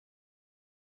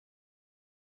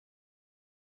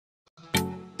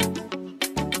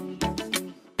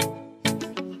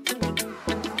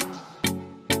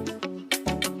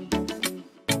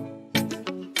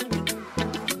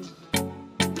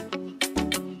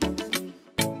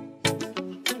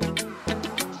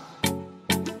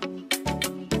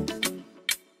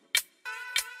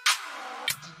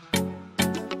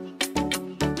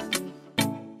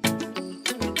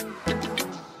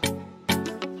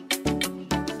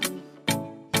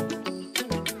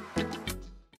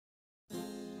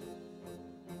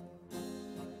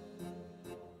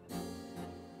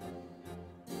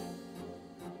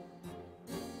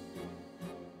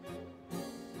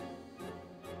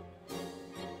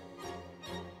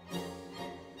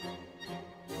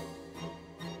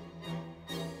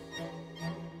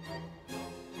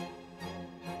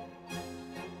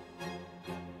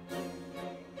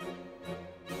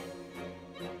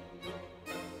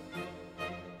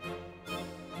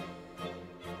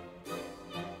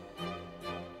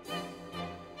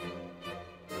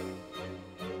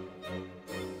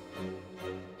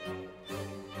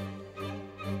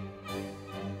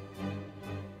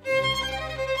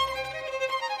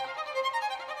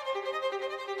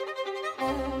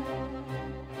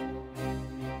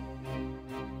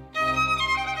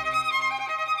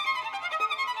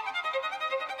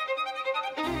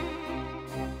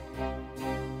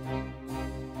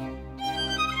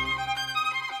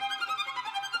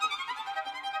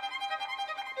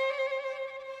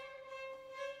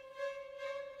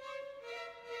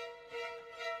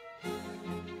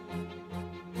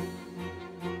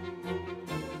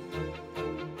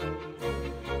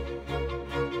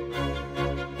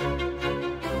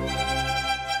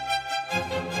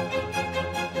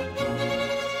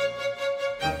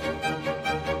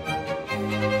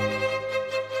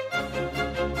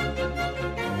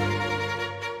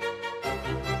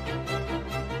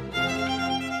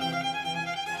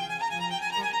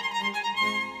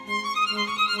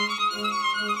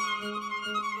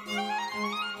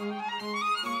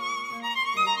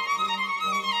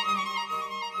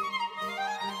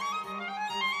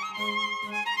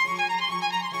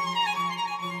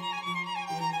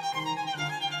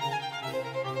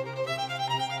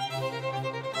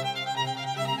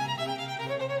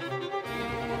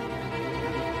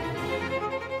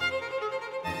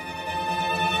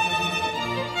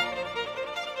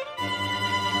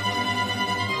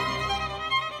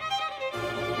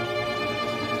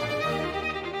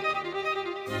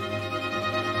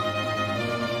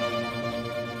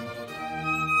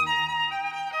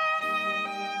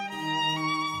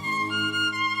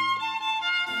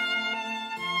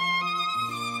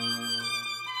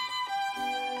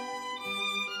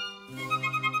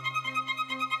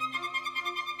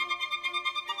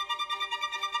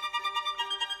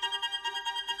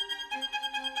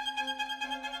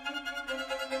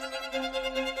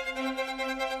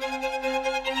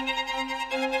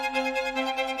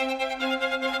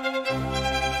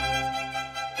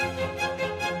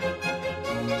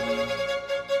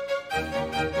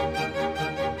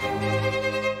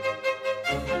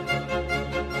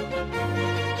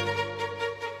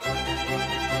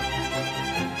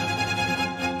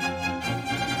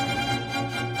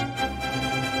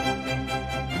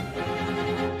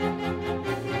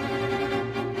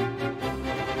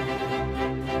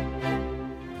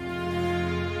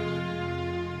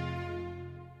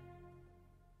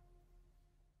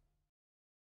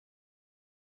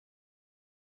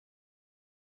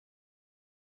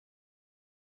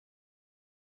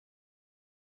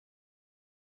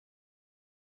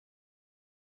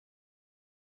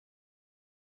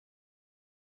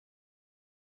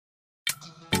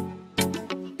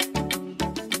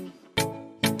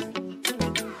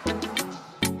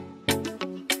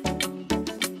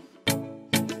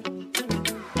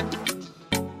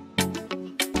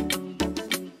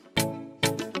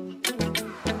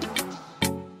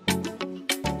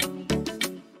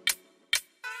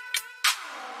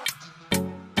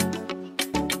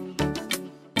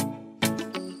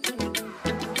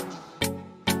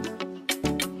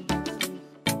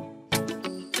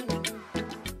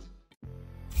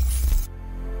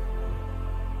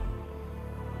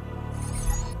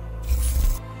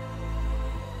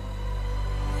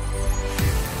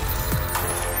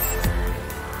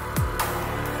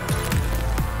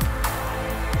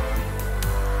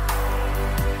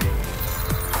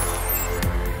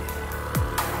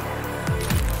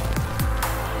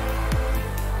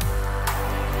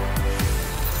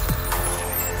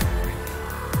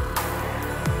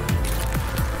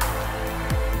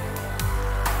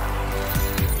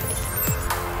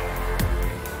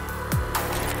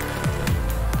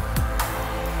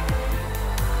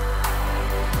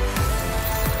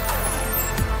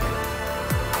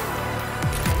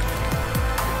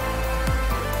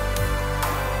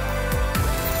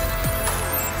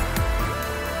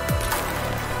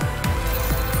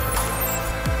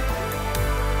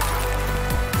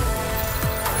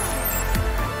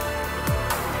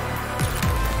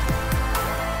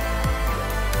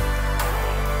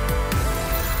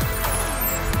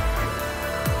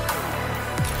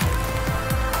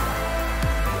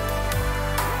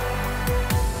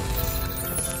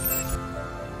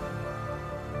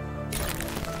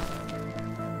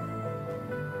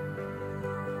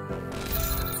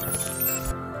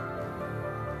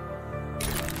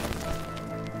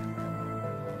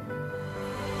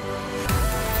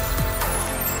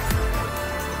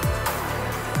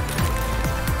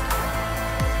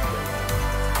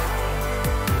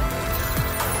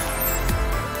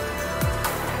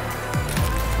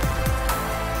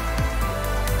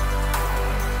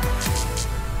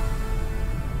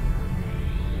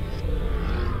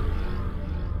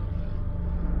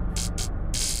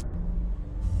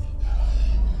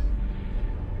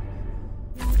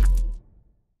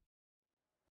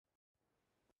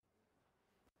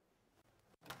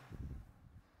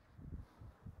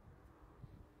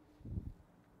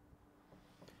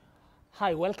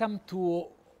Hi, welcome to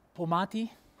Pomati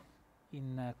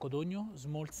in Codogno,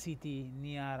 small city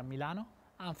near Milano.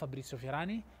 I'm Fabrizio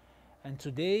Fiorani, and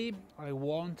today I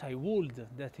would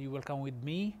that you will come with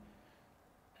me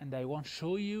and I want to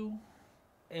show you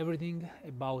everything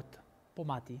about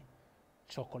Pomati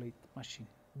chocolate machine.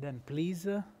 Then please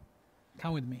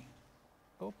come with me.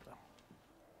 Opa.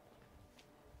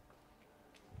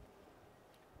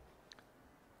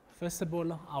 First of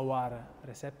all, our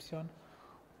reception,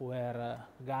 where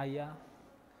Gaia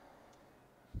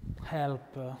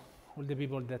help all the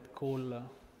people that call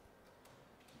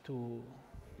to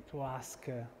ask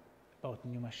about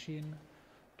new machine,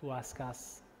 to ask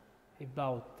us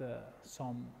about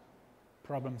some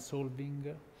problem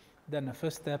solving. Then the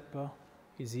first step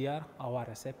is here, our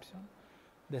reception.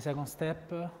 The second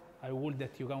step, I would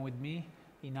that you come with me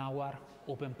in our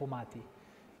Open Pomati,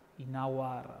 in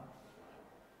our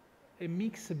a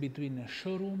mix between a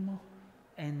showroom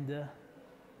and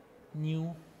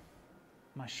new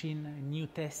machine, new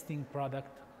testing product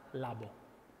labo.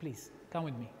 Please, come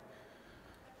with me.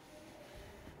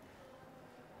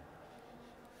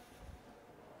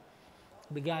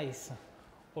 The guys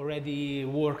already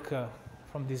work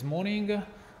from this morning.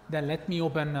 Then let me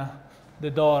open the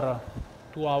door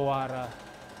to our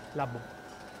labo.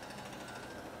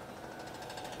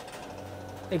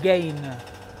 Again,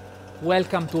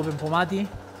 welcome to Open Pomati.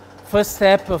 First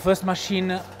step, first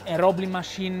machine, a rolling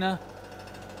machine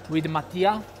with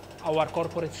Mattia, our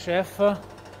corporate chef,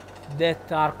 that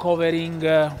are covering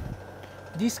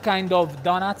this kind of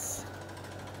donuts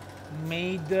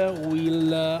made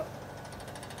with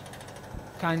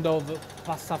kind of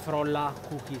pasta frolla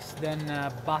cookies,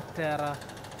 then butter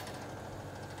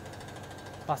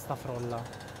pasta frolla.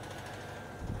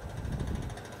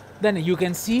 Then you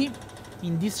can see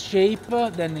in this shape,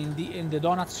 then in the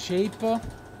donut shape,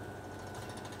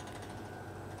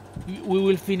 we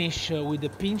will finish with a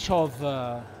pinch of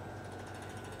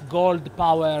gold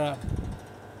power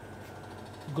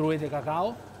Gruyère de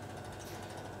cacao.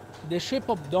 The shape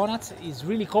of donuts is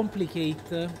really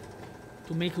complicated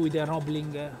to make with a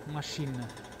rolling machine,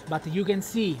 but you can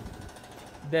see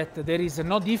that there is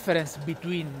no difference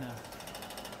between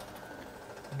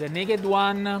the naked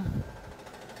one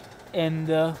and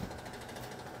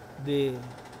the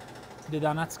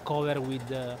donuts covered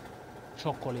with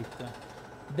chocolate.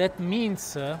 That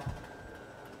means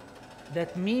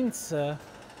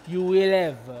you will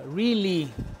have really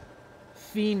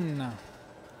thin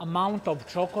amount of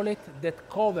chocolate that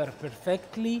cover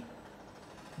perfectly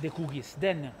the cookies.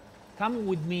 Then come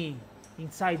with me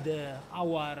inside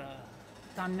our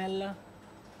tunnel,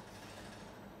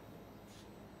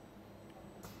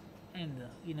 and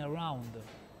in around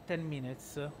 10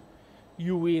 minutes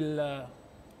you will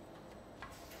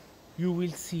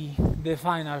see the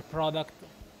final product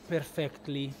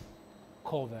perfectly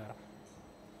covered.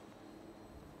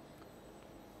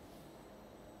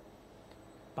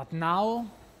 But now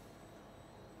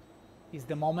is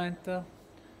the moment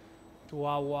to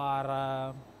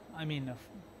our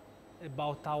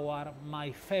about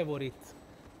my favorite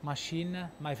machine,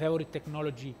 my favorite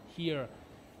technology here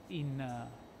in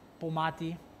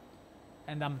Pomati,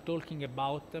 and I'm talking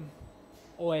about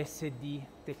OSD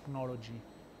technology,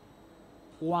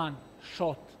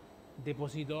 one-shot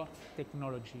depositor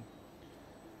technology.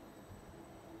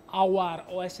 Our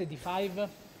OSD5,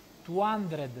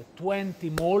 220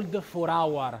 mold per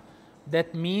hour.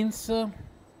 That means a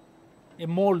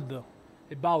mold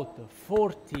about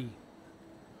 40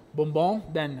 bonbon,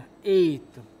 then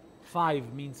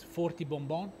 5 means 40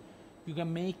 bonbon. You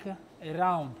can make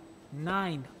around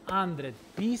 900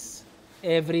 pieces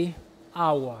every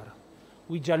hour.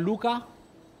 With Gianluca,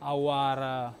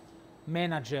 our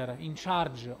manager in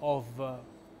charge of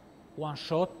one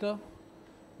shot,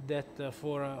 that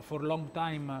for a long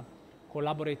time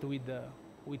collaborate with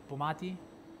Pomati.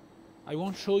 I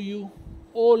want to show you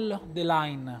all the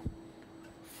line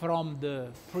from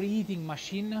the preheating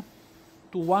machine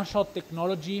to one-shot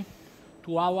technology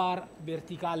to our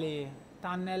verticale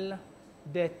tunnel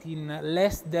that in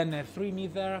less than 3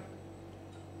 meters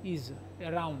is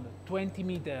around 20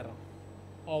 meters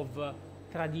of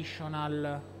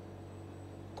traditional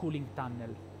cooling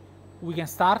tunnel. We can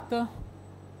start.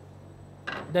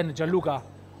 Then Gianluca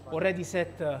already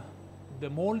set the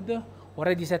mold,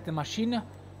 already set the machine,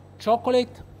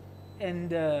 chocolate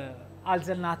and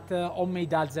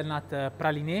homemade hazelnut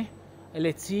praline.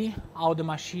 Let's see how the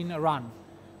machine run.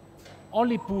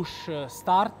 Only push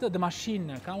start the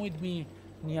machine. Come with me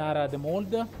near the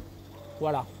mold.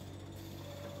 Voila.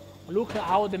 Look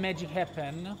how the magic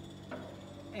happen.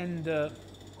 And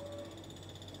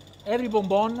every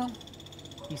bonbon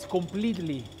is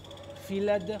completely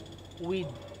filled with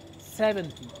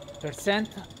 70%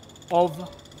 of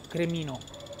cremino.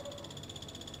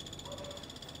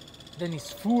 Then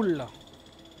it's full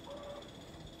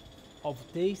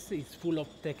of taste, it's full of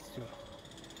texture.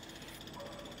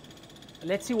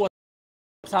 Let's see what's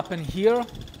happened here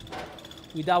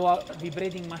with our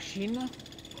vibrating machine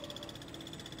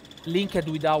linked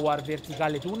with our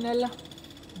verticale tunnel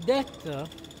that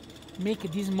make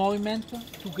this movement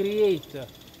to create a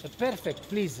perfect,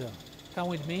 please come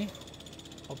with me,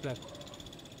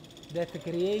 that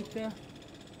create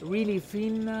really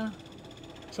thin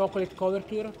chocolate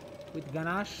couverture with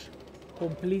ganache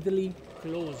completely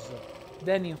closed.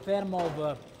 Then in terms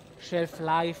of shelf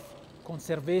life,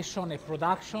 conservation and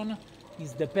production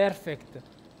is the perfect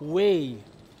way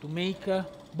to make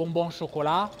bonbon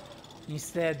chocolat.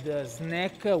 Instead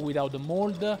snack without the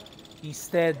mold,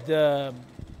 instead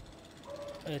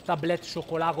tablette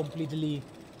chocolat completely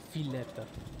filled.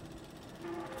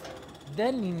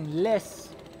 Then in less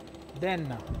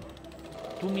than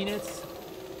 2 minutes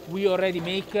we already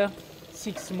make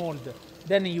 6 molds.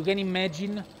 Then you can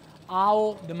imagine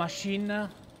how the machine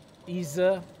is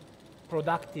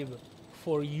productive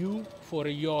for you, for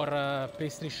your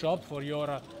pastry shop, for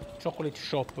your chocolate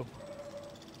shop.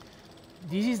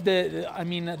 This is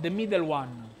the middle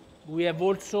one. We have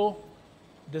also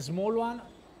the small one,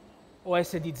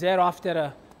 OSD0.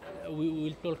 After we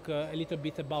will talk a little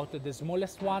bit about the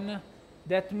smallest one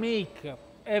that make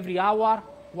every hour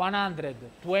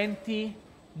 120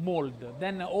 mold.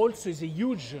 Then also is a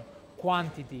huge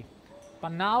quantity. But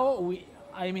now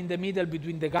I'm in the middle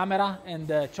between the camera and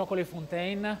the chocolate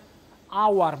fontaine.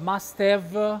 Our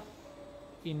must-have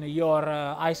in your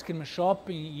ice cream shop,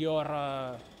 in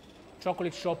your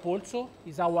chocolate shop also,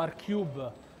 is our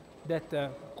cube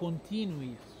that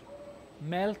continues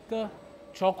melt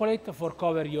chocolate for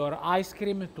cover your ice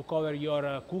cream, to cover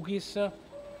your cookies.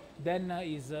 Then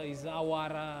is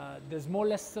our the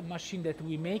smallest machine that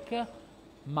we make.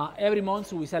 Every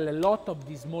month we sell a lot of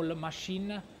this small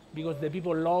machine because the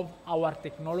people love our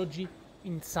technology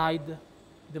inside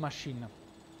the machine.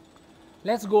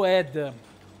 Let's go ahead.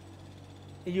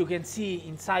 You can see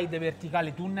inside the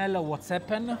verticale tunnel what's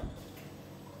happened.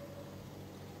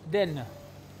 Then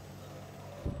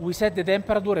we set the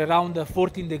temperature around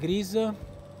 14 degrees,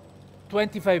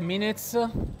 25 minutes,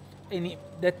 and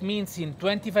that means in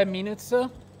 25 minutes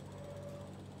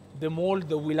the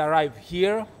mold will arrive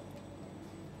here.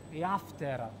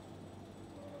 After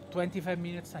 25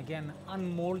 minutes I can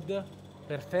unmold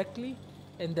perfectly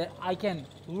and I can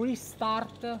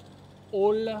restart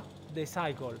all the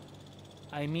cycle.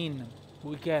 I mean,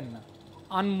 we can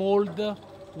unmold,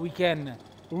 we can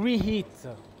reheat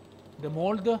the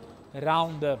mold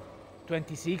around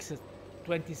 26,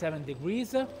 27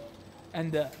 degrees,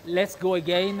 and let's go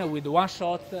again with one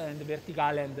shot and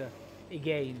verticale and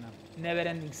again,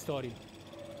 never-ending story.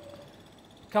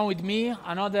 Come with me.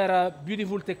 Another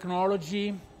beautiful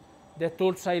technology that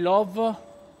also I love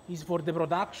is for the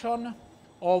production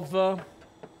of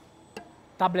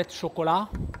tablet chocolat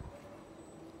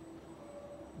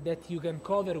that you can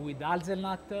cover with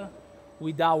hazelnut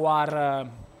with our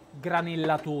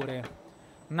granellatore.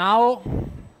 Now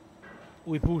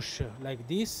we push like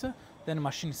this, then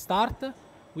machine start.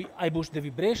 I push the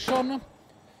vibration,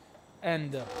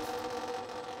 and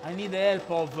I need the help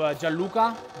of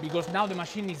Gianluca because now the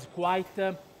machine is quite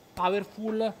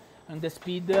powerful and the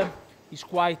speed is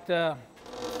quite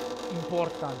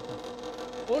important.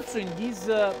 Also in this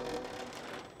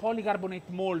polycarbonate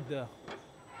mold,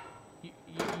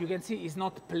 you can see it's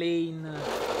not plain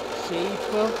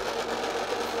shape.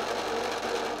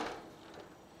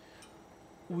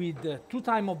 With 2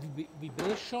 times of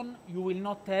vibration, you will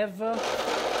not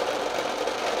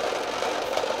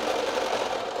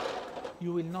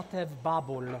have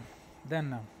bubble.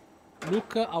 Then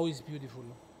look how it's beautiful.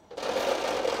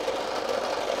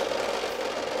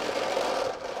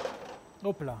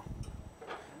 Hopla.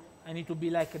 I need to be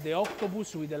like the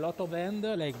octopus with a lot of hand,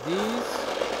 like this.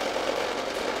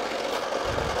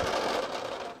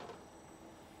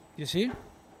 You see?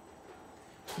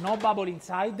 No bubble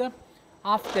inside.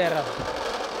 After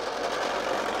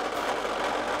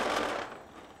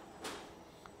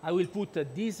I will put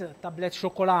this tablette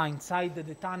chocolat inside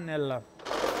the tunnel.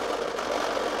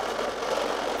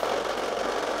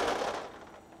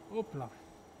 Hopla.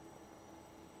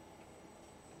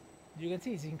 You can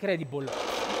see it's incredible.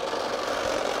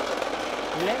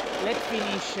 Let's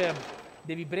finish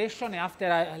the vibration. After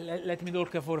let me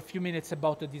talk for a few minutes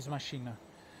about this machine.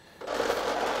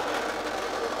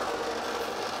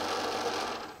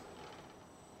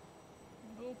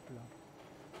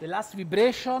 The last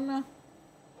vibration.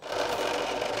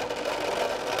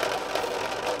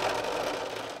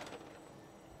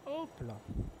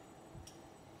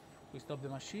 stop the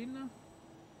machine.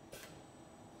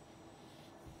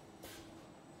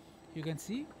 You can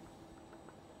see,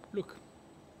 look,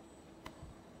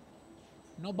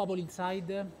 no bubble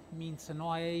inside means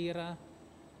no air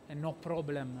and no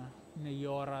problem in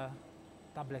your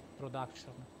tablet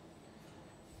production.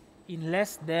 In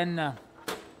less than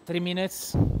 3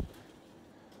 minutes,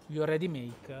 you already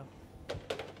make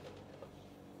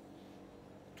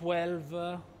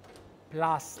 12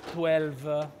 plus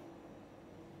 12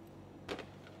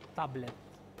 tablet.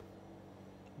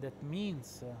 That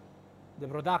means the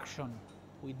production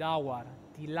with our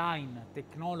T-line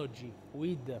technology,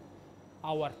 with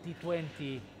our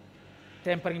T20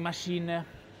 tempering machine,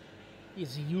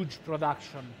 is huge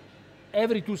production.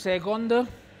 Every 2 seconds,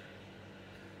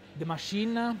 the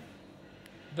machine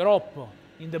drop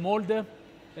in the mold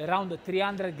around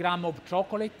 300 grams of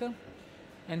chocolate,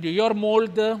 and your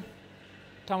mold,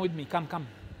 come with me, come,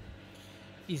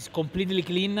 is completely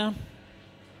clean.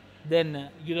 Then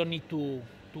you don't need to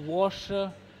wash,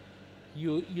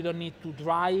 you don't need to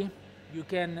dry, you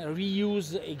can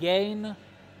reuse again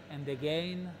and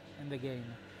again and again.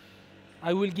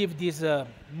 I will give this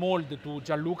mold to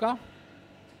Gianluca,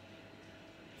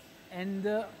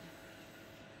 and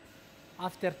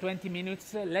after 20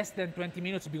 minutes, less than 20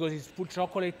 minutes, because it's full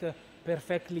chocolate,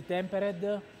 perfectly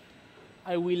tempered,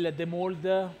 I will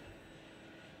demold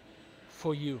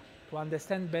for you to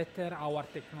understand better our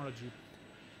technology.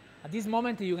 At this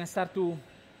moment, you can start to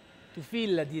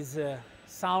feel this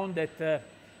sound that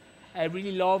I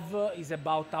really love. Is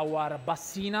about our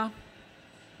Bassina,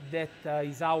 that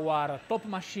is our top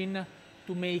machine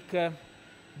to make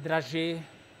dragée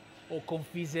or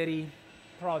confiserie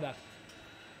product.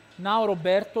 Now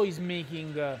Roberto is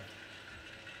making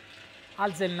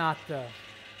hazelnut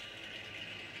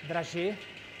dragée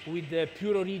with the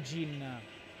pure origin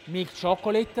milk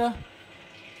chocolate,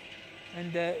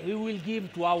 and we will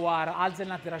give to our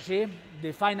hazelnut dragée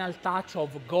the final touch of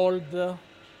gold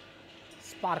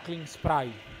sparkling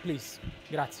spray. Please,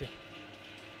 grazie.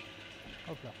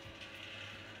 Okay.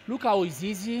 Look how it's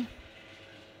easy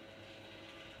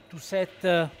to set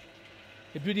a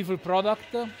beautiful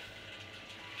product.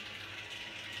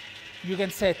 You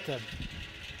can set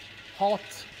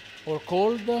hot or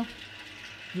cold.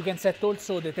 You can set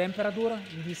also the temperature.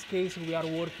 In this case, we are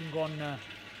working on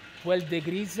 12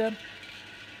 degrees.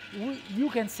 You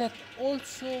can set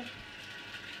also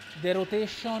the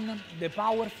rotation, the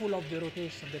power of the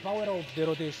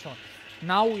rotation.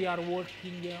 Now we are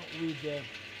working with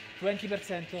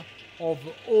 20% of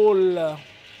all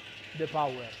the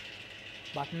power.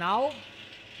 But now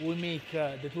we make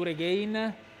the tour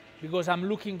again, because I'm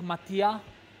looking Mattia,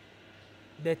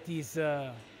 that is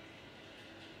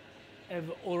have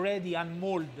already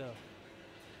unmolded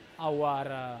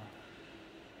our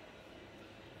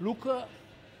look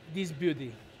this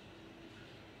beauty.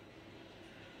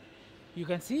 You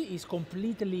can see it's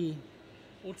completely,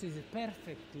 also is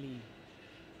perfectly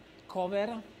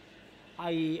covered.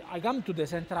 I come to the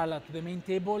central, to the main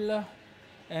table,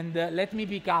 and let me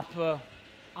pick up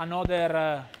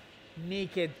another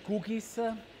naked cookies.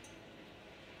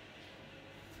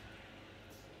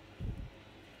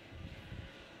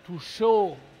 To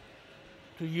show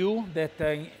to you that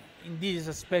in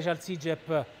this special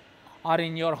SIGEP are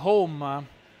in your home,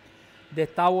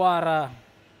 that our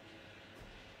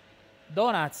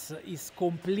donuts is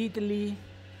completely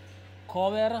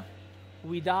covered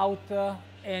without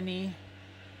any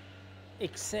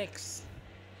excess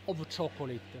of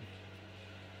chocolate.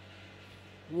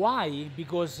 Why?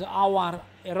 Because our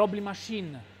aerobly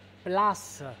machine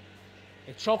plus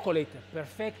a chocolate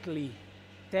perfectly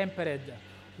tempered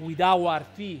with our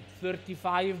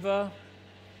T35,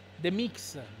 the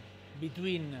mix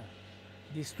between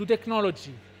these two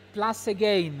technology, plus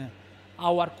again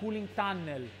our cooling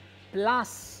tunnel,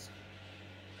 plus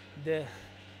the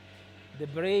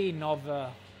brain of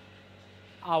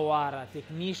our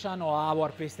technician or our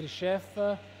pastry chef,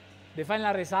 the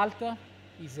final result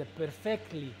is a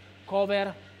perfectly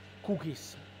covered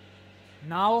cookies.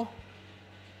 Now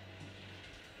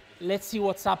let's see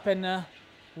what's happened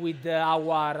with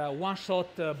our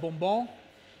one-shot bonbon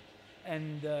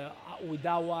and with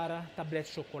our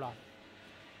tablette chocolat.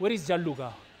 Where is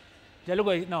Gianluca?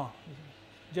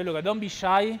 Gianluca, don't be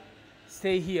shy.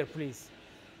 Stay here, please.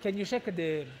 Can you check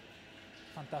the...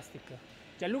 Fantastic.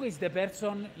 Gianluca is the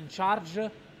person in charge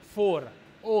for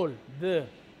all the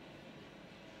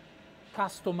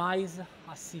customized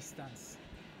assistance.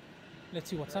 Let's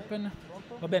see what's happened.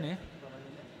 Va bene?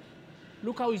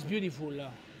 Look how it's beautiful.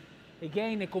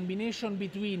 Again, a combination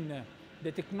between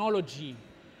the technology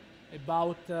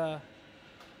about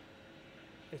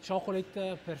a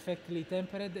chocolate perfectly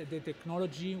tempered, the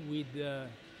technology with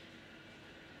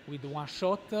one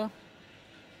shot.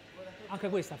 Anche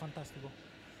questa, fantastico.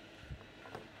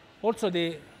 Also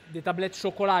the tablette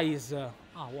chocolat is,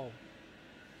 wow,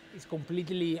 is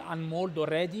completely unmolded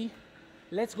already.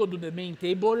 Let's go to the main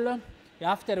table.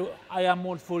 After I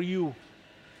unmold for you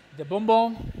the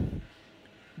bonbon,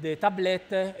 the tablet,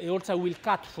 and also I will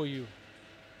cut for you.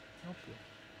 Okay.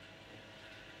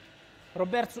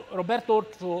 Roberto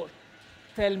also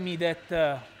tell me that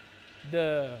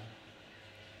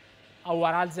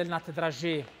our hazelnut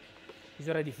dragée is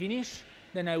already finished.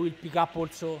 Then I will pick up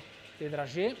also the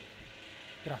dragée.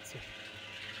 Grazie.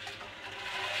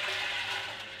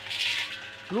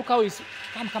 Look how is.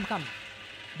 Come.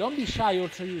 Don't be shy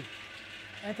also you.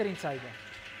 Enter inside.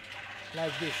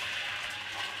 Like this.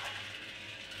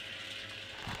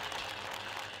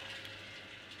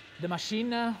 The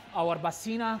machine, our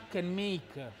bassina, can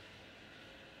make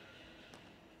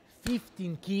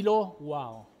 15 kilo,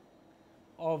 wow,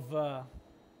 of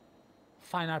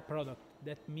final product.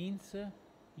 That means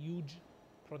huge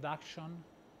production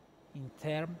in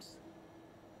terms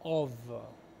of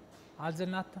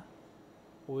hazelnut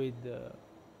with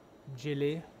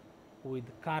gelée,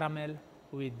 with caramel,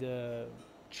 with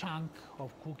chunk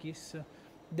of cookies.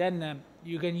 Then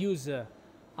you can use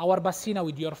our bassina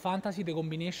with your fantasy. The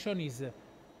combination is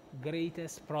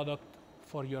greatest product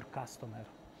for your customer.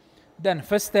 Then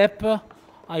first step,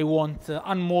 I want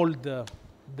unmold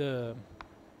the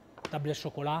tablette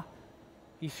chocolat.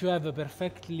 If you have a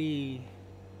perfectly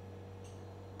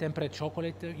tempered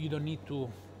chocolate, you don't need to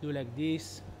do like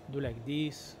this,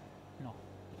 no.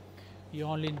 You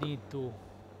only need to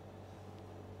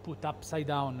put upside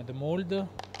down the mold.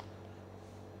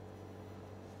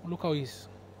 Look how it's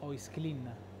clean.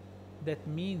 That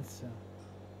means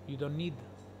you don't need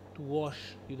to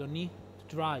wash, you don't need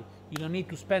to dry, you don't need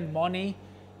to spend money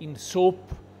in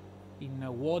soap, in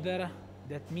water.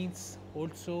 That means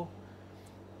also,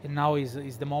 and now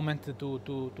is the moment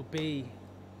to pay,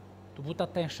 to put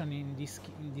attention in this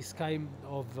kind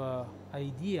of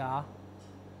idea,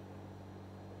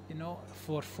 you know,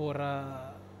 for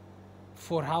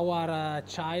our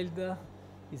child.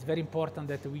 It's very important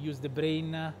that we use the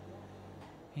brain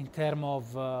in terms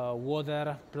of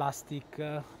water, plastic,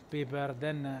 paper.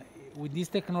 Then with this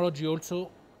technology also,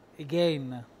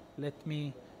 again, let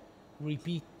me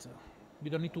repeat, you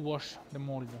don't need to wash the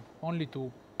mold, only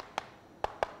to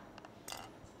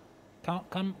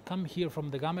come here from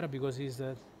the camera, because it's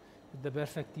the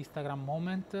perfect Instagram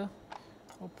moment.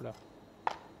 Hopla.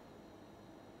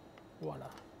 Voila.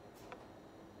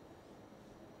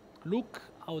 Look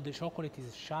how the chocolate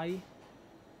is shy.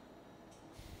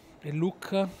 And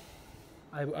look,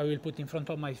 I will put in front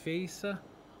of my face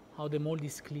how the mold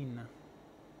is clean.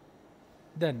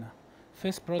 Then,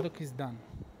 first product is done.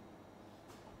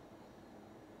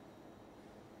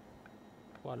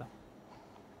 Voila.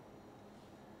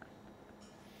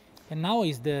 And now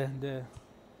is the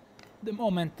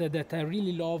moment that I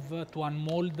really love to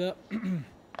unmold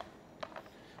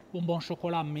bonbon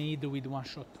chocolat made with one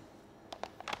shot.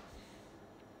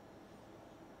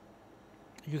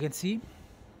 You can see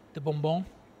the bonbon,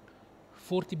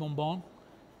 40 bonbon,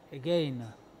 again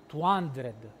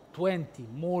 220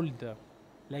 mold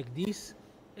like this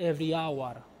every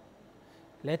hour.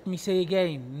 Let me say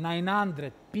again,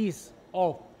 900 pieces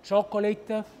of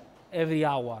chocolate every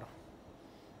hour.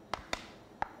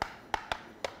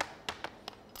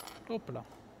 Hopla.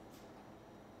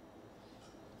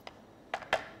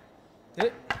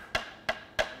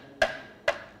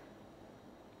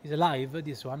 Is alive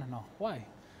this one? No. Why?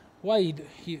 Why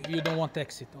you don't want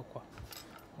exit? Oh, qua.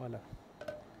 Voila.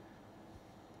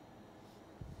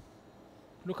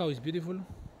 Look how it's beautiful.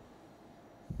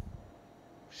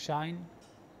 Shine,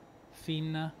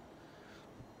 thin.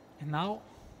 And now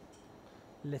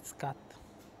let's cut.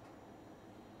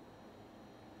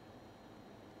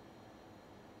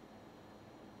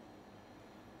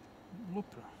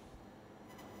 Oopla.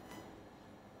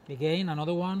 Again,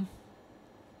 another one.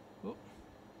 Oh.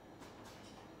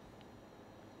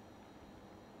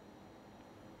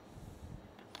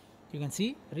 You can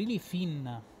see really thin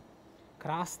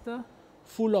crust,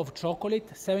 full of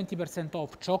chocolate, 70%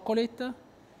 of chocolate,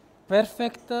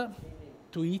 perfect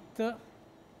to eat.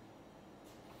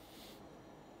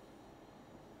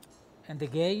 And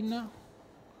again,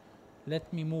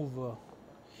 let me move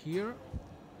here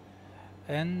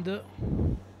and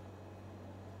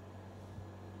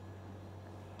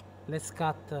let's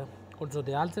cut also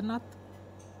the hazelnut.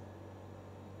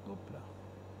 Oopla.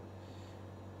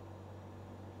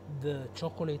 The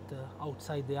chocolate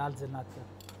outside the hazelnut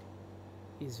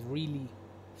is really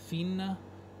thin,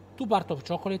 2 parts of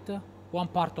chocolate, 1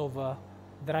 part of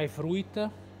dry fruit,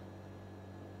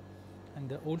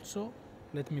 and also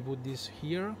let me put this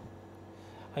here.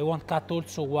 I want cut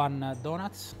also 1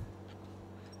 donuts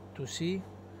to see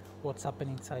what's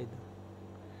happening inside.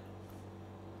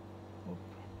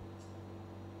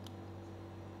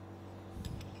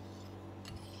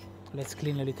 Let's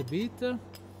clean a little bit.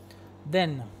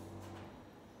 Then,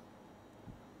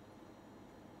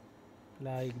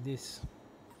 like this,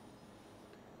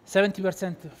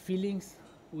 70% fillings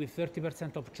with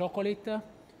 30% of chocolate,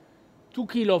 2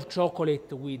 kilo of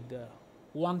chocolate with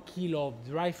 1 kilo of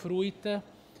dry fruit,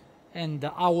 and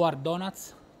our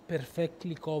donuts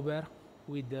perfectly covered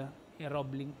with a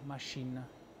rolling machine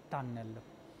tunnel.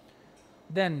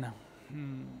 Then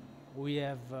we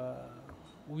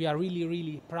are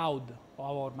really proud of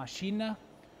our machine,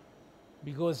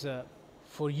 because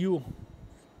for you,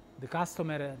 the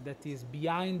customer that is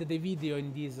behind the video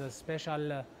in this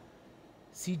special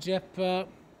SIGEP,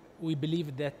 we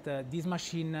believe that this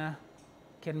machine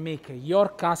can make your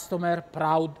customer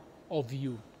proud of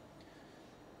you.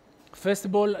 First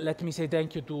of all, let me say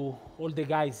thank you to all the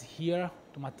guys here,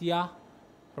 to Mattia,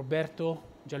 Roberto,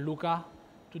 Gianluca,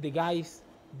 to the guys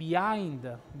behind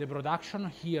the production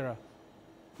here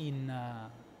in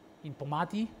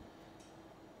Pomati.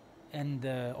 And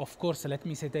of course, let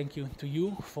me say thank you to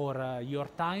you for your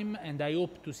time, and I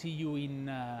hope to see you in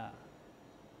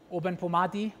Open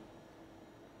Pomati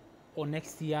or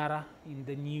next year in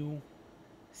the new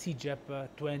SIGEP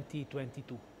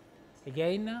 2022.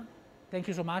 Again, thank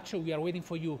you so much. We are waiting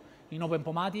for you in Open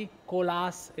Pomati. Call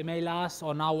us, email us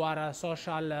on our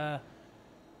social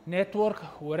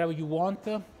network, wherever you want.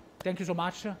 Thank you so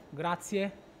much. Grazie.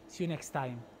 See you next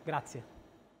time. Grazie.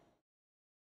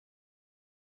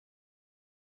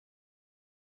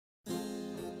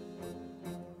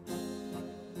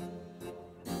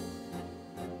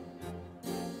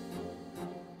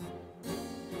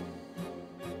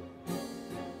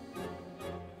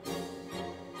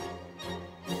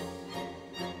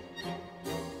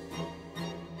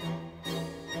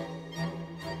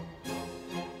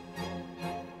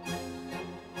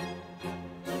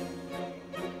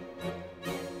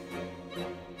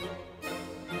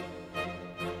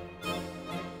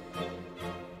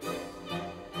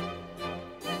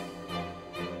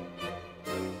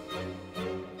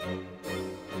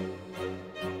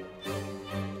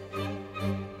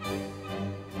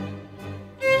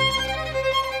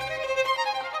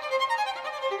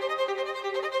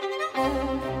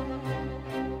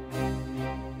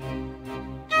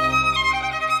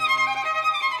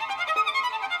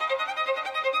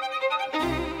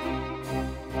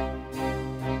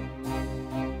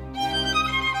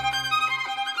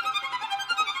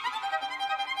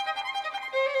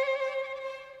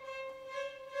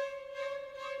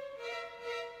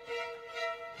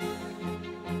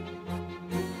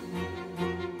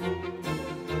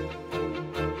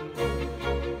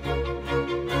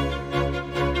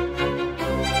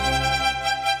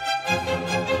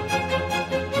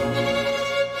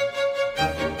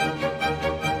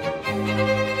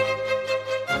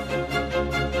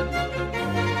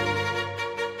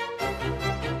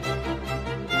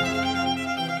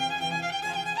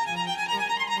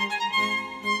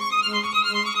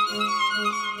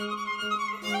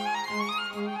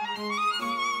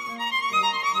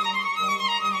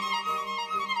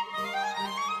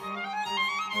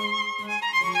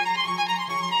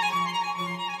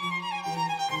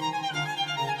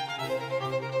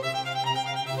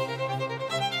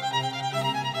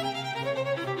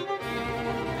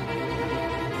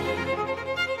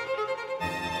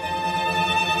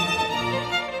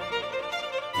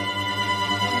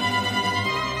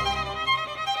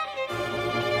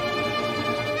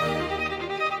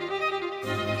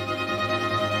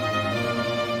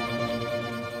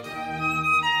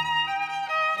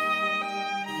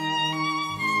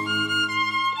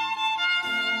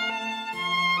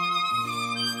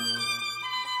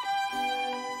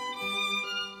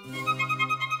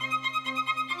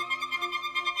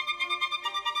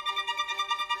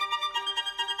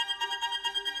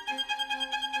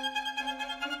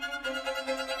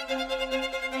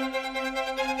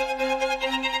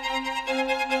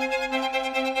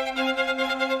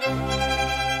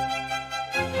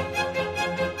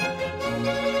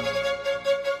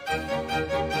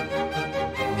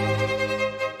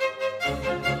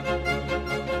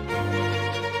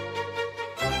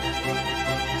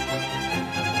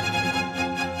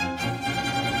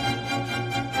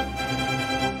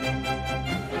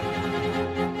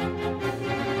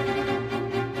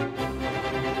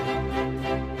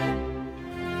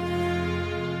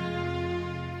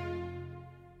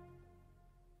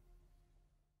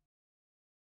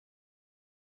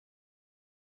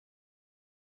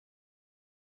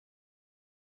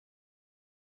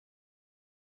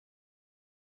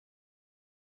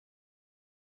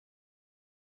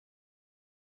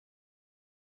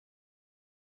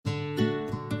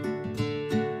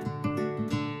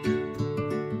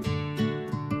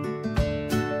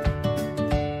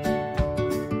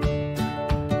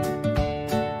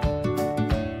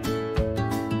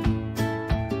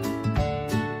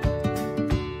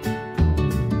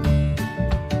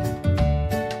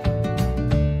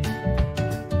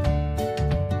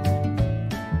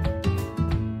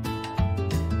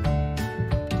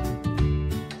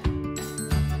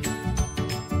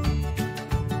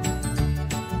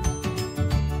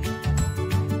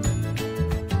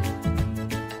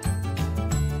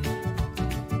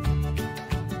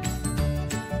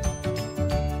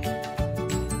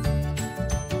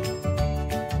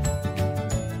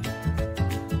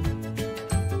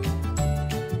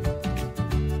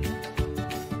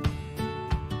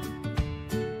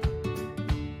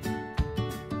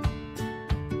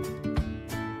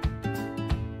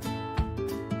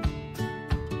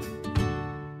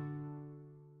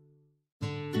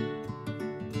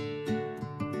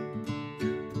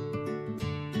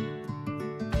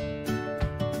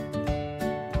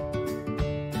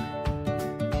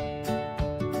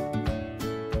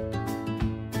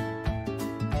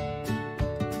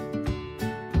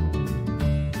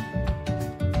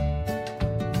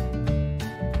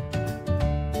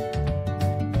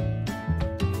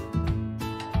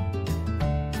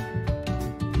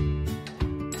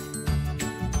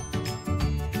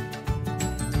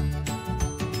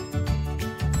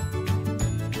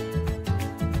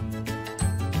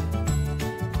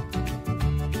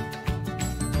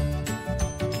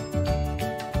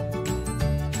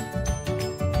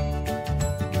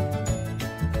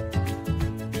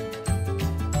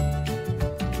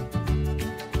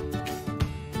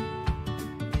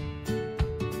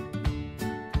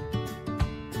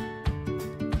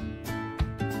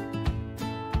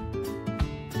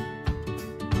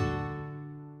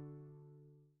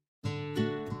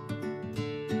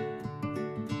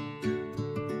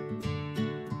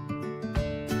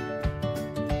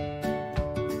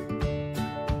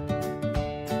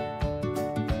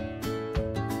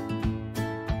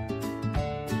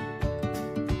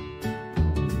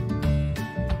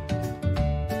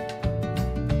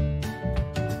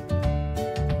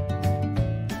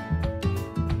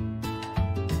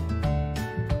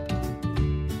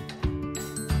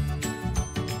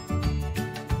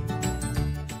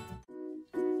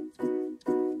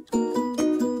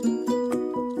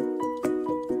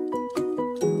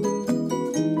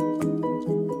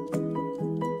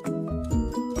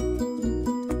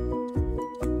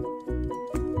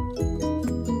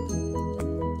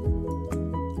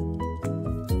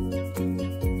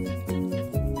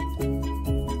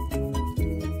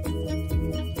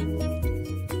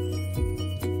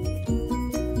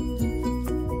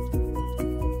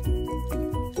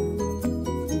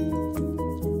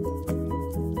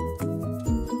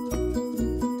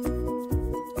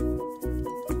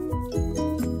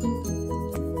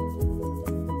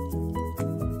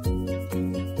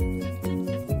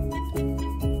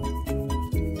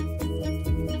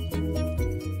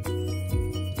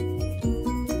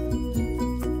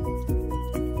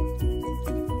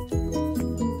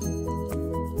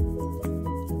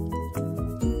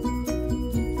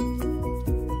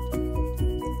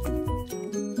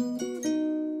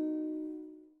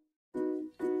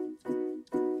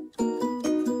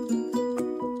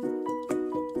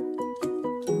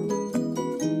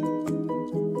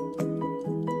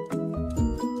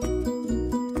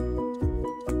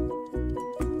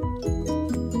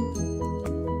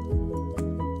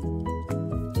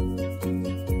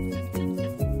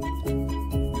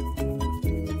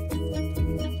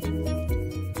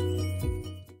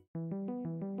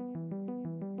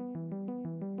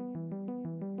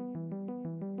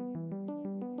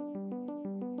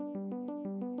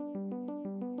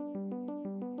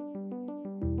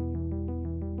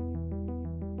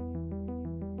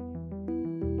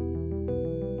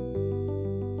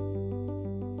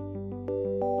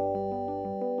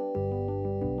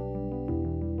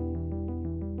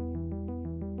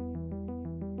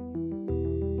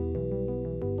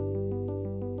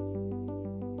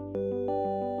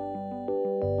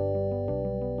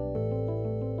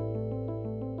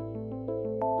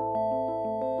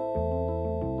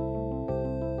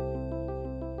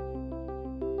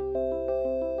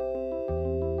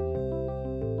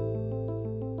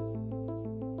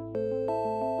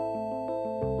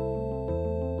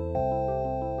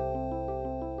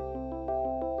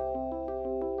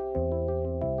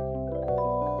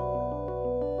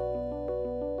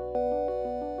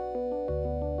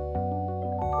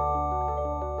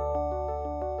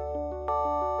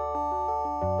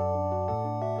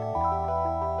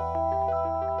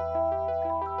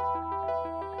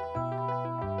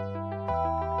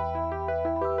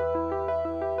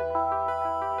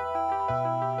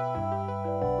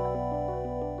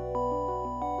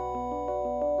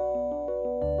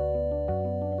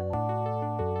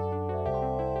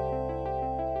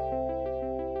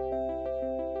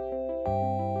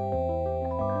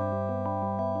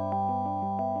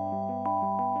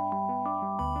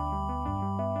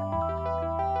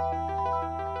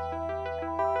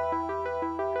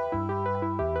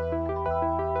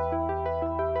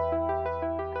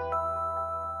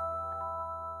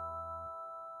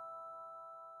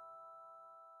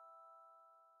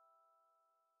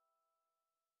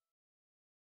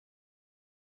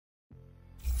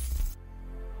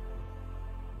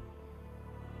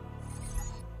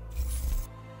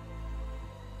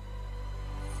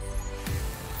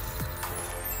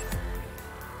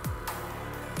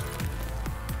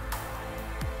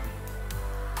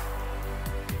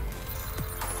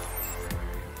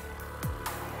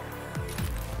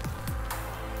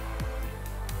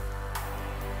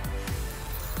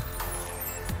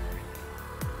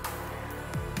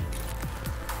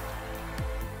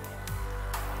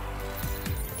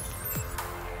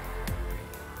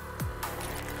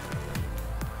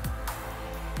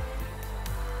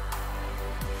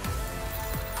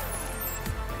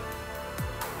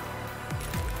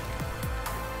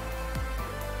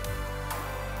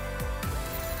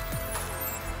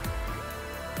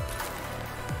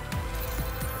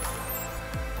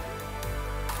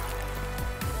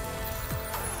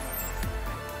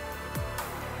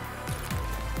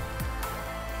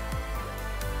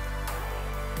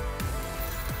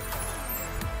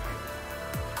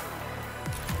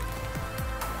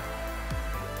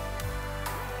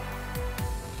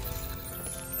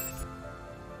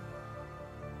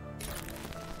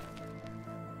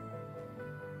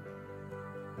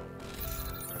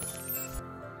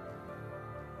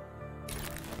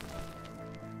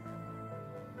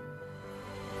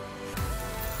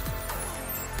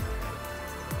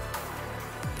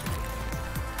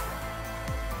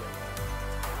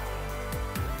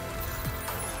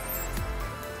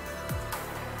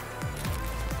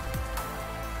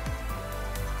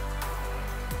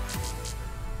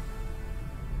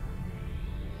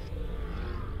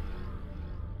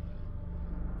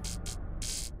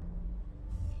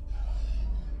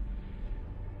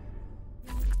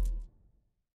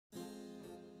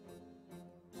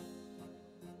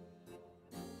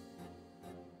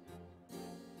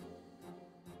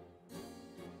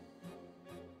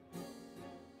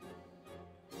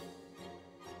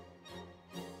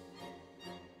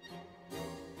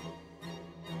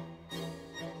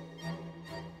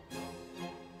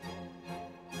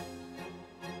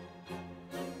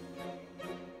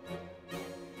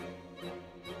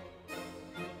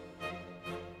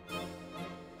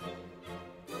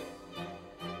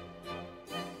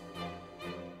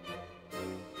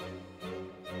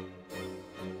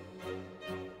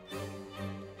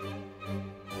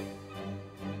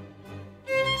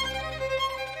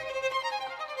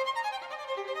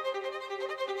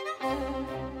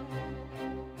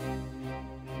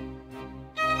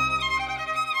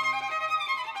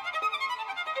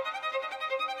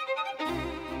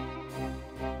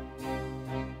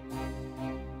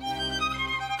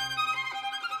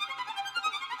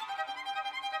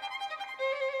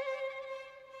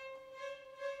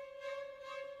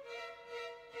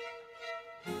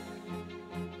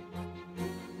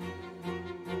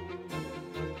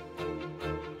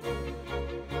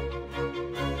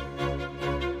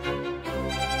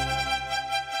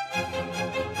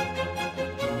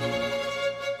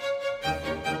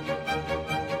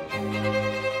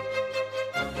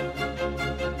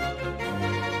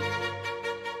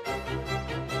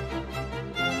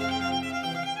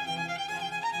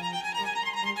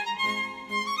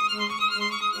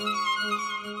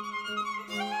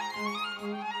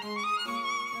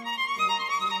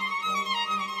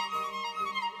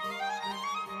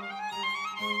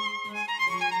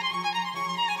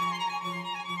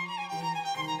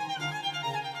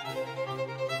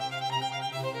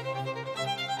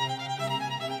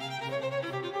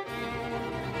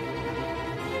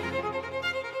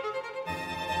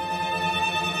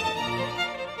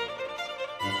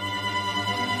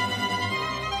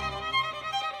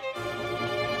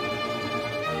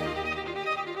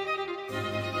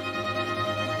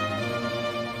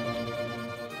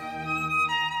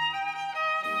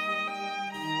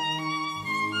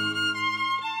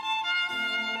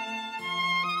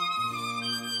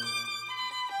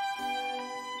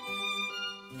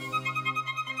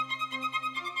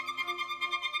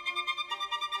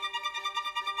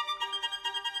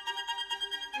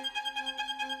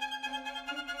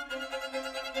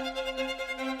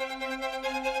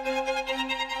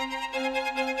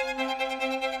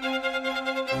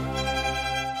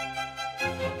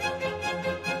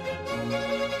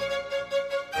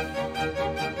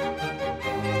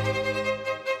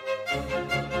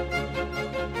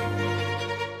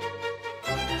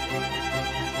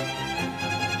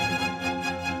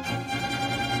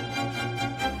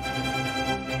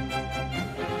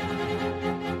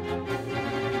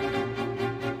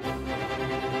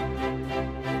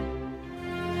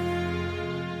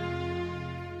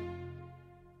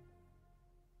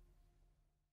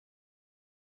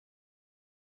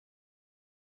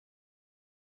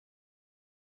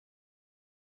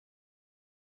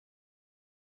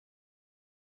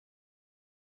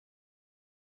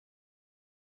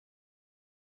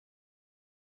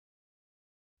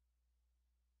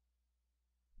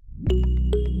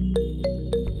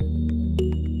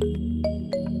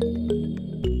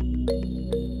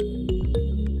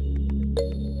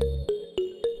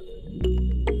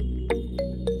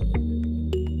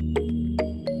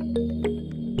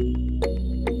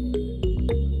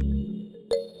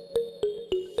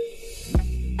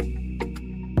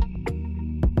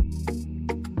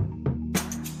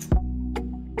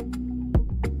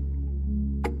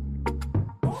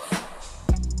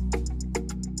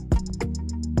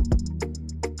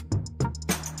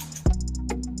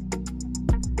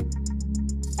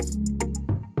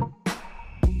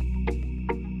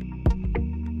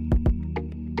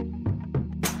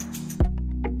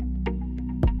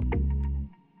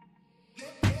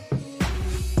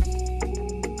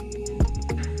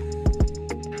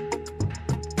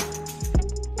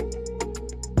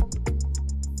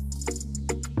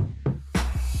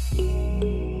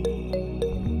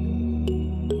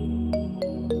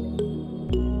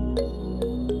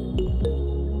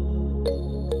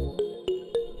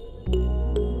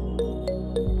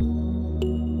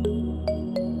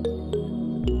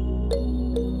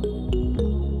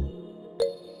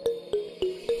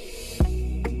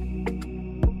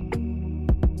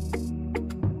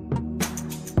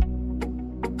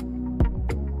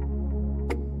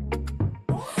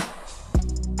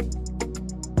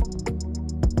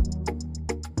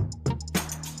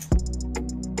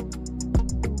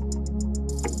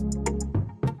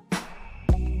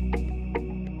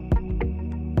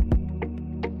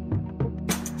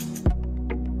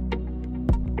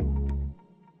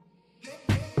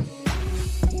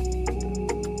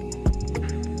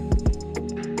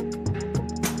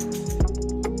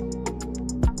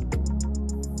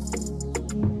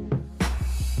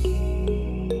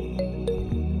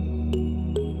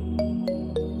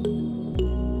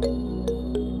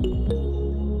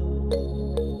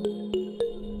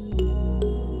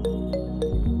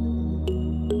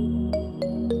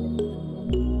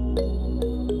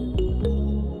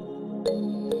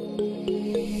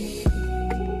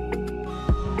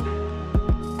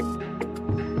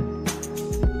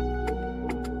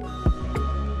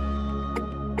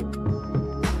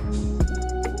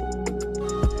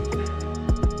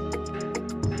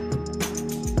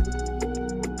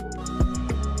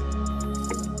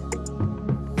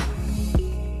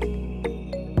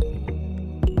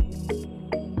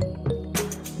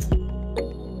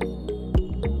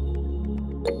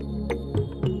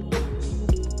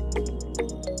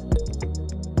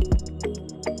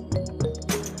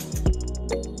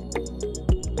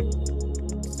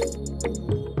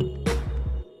 you.